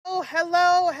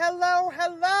Hello,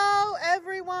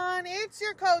 everyone. It's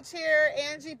your coach here,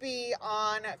 Angie B,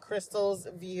 on Crystal's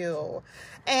View.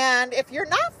 And if you're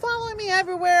not following me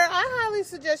everywhere, I highly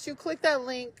suggest you click that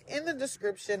link in the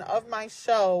description of my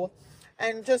show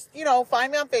and just,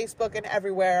 find me on Facebook and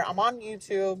everywhere. I'm on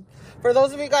YouTube. For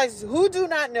those of you guys who do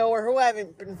not know or who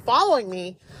haven't been following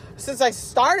me since I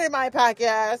started my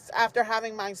podcast after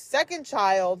having my second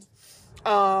child,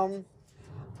 I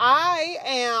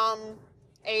am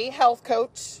a health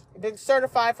coach. I've been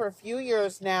certified for a few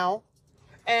years now,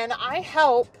 and I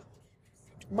help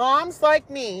moms like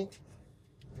me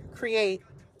create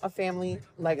a family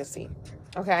legacy.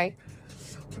 Okay?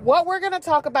 What we're going to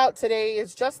talk about today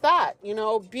is just that,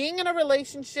 being in a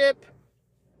relationship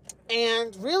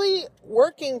and really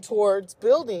working towards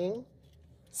building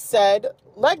said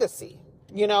legacy,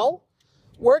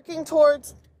 working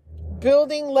towards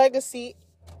building legacy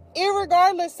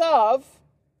irregardless of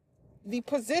the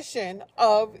position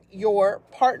of your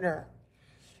partner.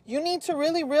 You need to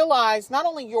really realize not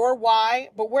only your why,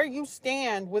 but where you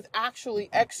stand with actually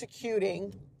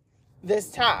executing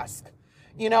this task.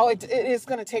 It is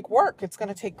going to take work. It's going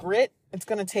to take grit. It's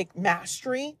going to take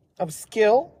mastery of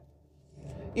skill.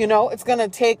 It's going to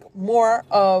take more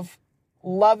of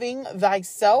loving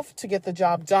thyself to get the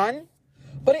job done.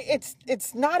 But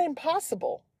it's not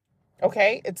impossible.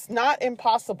 Okay? It's not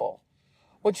impossible.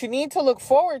 What you need to look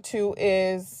forward to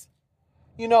is,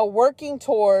 working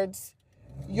towards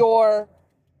your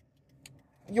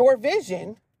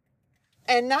vision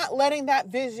and not letting that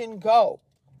vision go.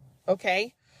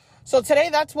 Okay? So today,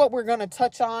 that's what we're going to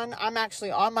touch on. I'm actually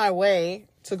on my way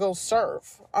to go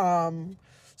serve.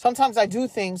 Sometimes I do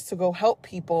things to go help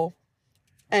people,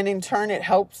 and in turn, it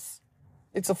helps.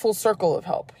 It's a full circle of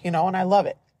help, and I love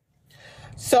it.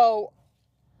 So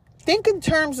think in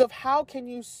terms of how can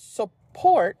you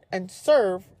support and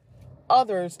serve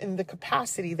others in the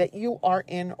capacity that you are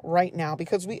in right now,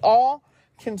 because we all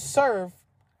can serve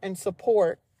and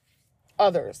support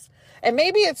others. And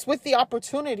maybe it's with the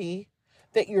opportunity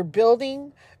that you're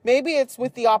building. Maybe it's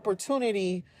with the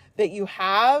opportunity that you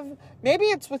have. Maybe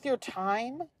it's with your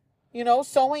time,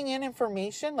 sewing in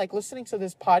information, like listening to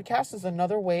this podcast is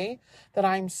another way that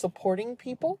I'm supporting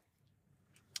people.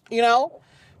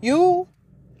 You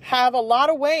have a lot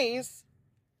of ways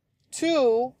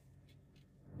to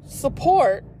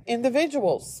support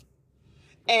individuals.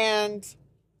 And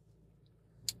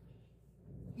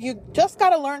you just got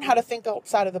to learn how to think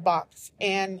outside of the box.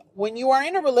 And when you are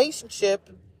in a relationship,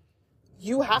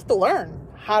 you have to learn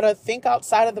how to think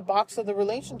outside of the box of the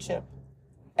relationship,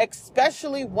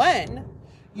 especially when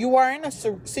you are in a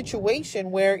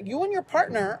situation where you and your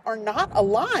partner are not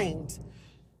aligned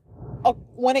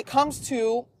when it comes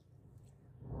to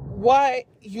what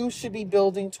you should be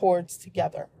building towards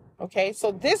together. Okay,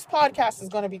 so this podcast is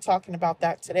going to be talking about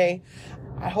that today.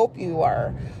 I hope you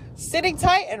are sitting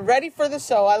tight and ready for the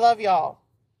show. I love y'all.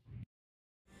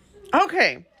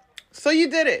 Okay, so you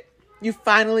did it. You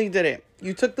finally did it.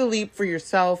 You took the leap for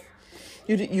yourself.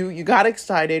 You got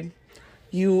excited.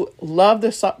 You love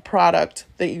the product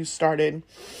that you started.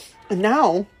 And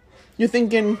now you're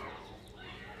thinking,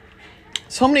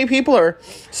 so many people are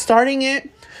starting it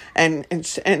and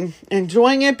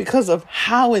enjoying it because of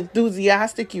how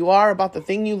enthusiastic you are about the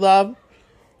thing you love.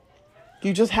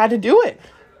 You just had to do it.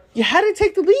 You had to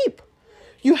take the leap.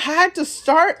 You had to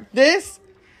start this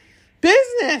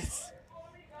business.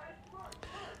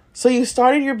 So you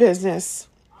started your business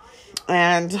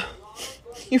and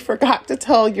you forgot to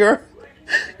tell your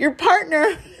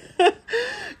partner,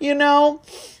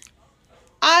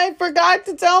 I forgot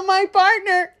to tell my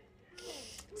partner.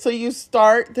 So you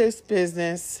start this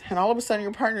business and all of a sudden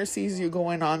your partner sees you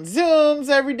going on Zooms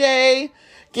every day,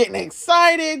 getting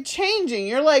excited, changing.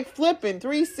 You're like flipping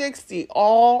 360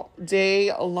 all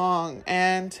day long.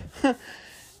 And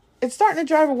it's starting to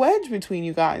drive a wedge between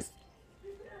you guys.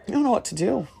 You don't know what to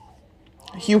do.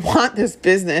 You want this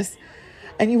business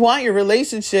and you want your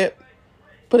relationship,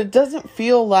 but it doesn't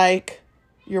feel like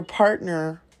your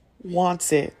partner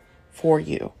wants it for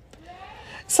you.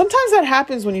 Sometimes that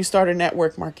happens when you start a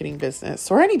network marketing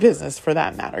business or any business for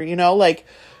that matter, you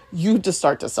just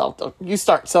start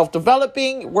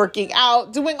self-developing, working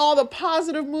out, doing all the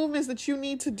positive movements that you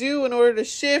need to do in order to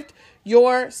shift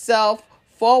yourself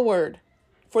forward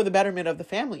for the betterment of the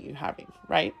family you're having,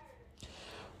 right?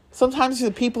 Sometimes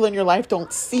the people in your life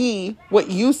don't see what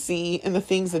you see in the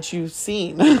things that you've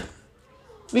seen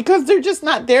because they're just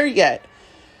not there yet.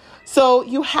 So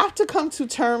you have to come to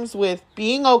terms with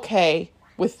being okay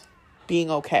with being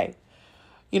okay.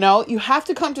 You have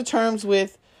to come to terms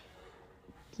with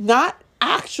not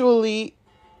actually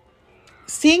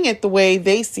seeing it the way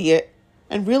they see it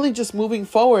and really just moving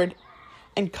forward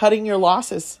and cutting your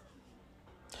losses.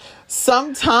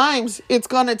 Sometimes it's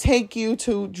going to take you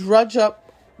to drudge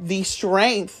up the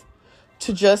strength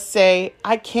to just say,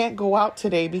 I can't go out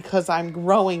today because I'm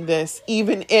growing this,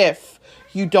 even if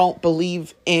you don't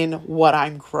believe in what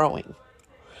I'm growing.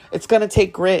 It's going to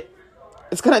take grit.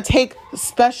 It's going to take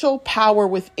special power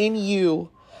within you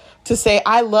to say,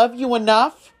 I love you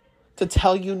enough to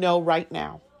tell you no right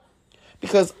now.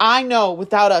 Because I know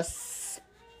without a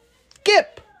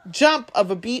skip, jump of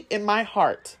a beat in my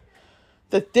heart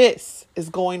that this is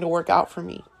going to work out for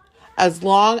me. As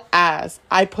long as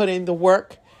I put in the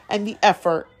work and the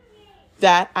effort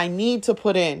that I need to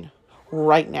put in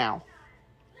right now.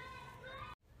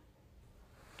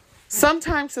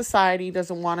 Sometimes society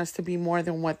doesn't want us to be more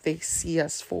than what they see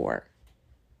us for.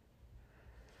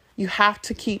 You have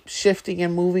to keep shifting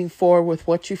and moving forward with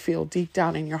what you feel deep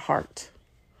down in your heart.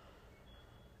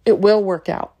 It will work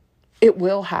out. It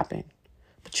will happen.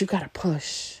 But you got to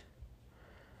push.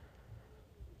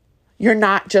 You're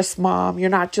not just mom. You're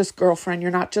not just girlfriend.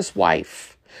 You're not just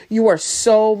wife. You are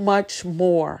so much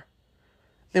more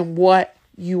than what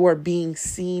you are being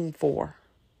seen for.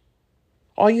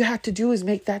 All you have to do is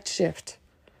make that shift.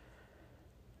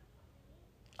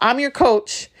 I'm your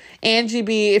coach, Angie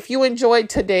B. If you enjoyed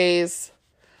today's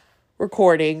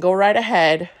recording, go right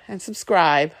ahead and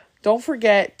subscribe. Don't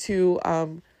forget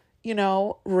to,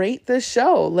 rate this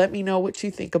show. Let me know what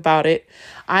you think about it.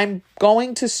 I'm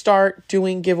going to start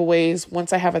doing giveaways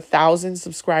once I have 1,000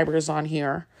 subscribers on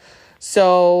here.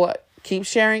 So keep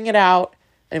sharing it out,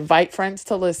 invite friends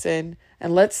to listen,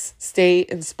 and let's stay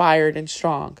inspired and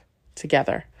strong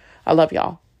together. I love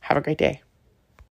y'all. Have a great day.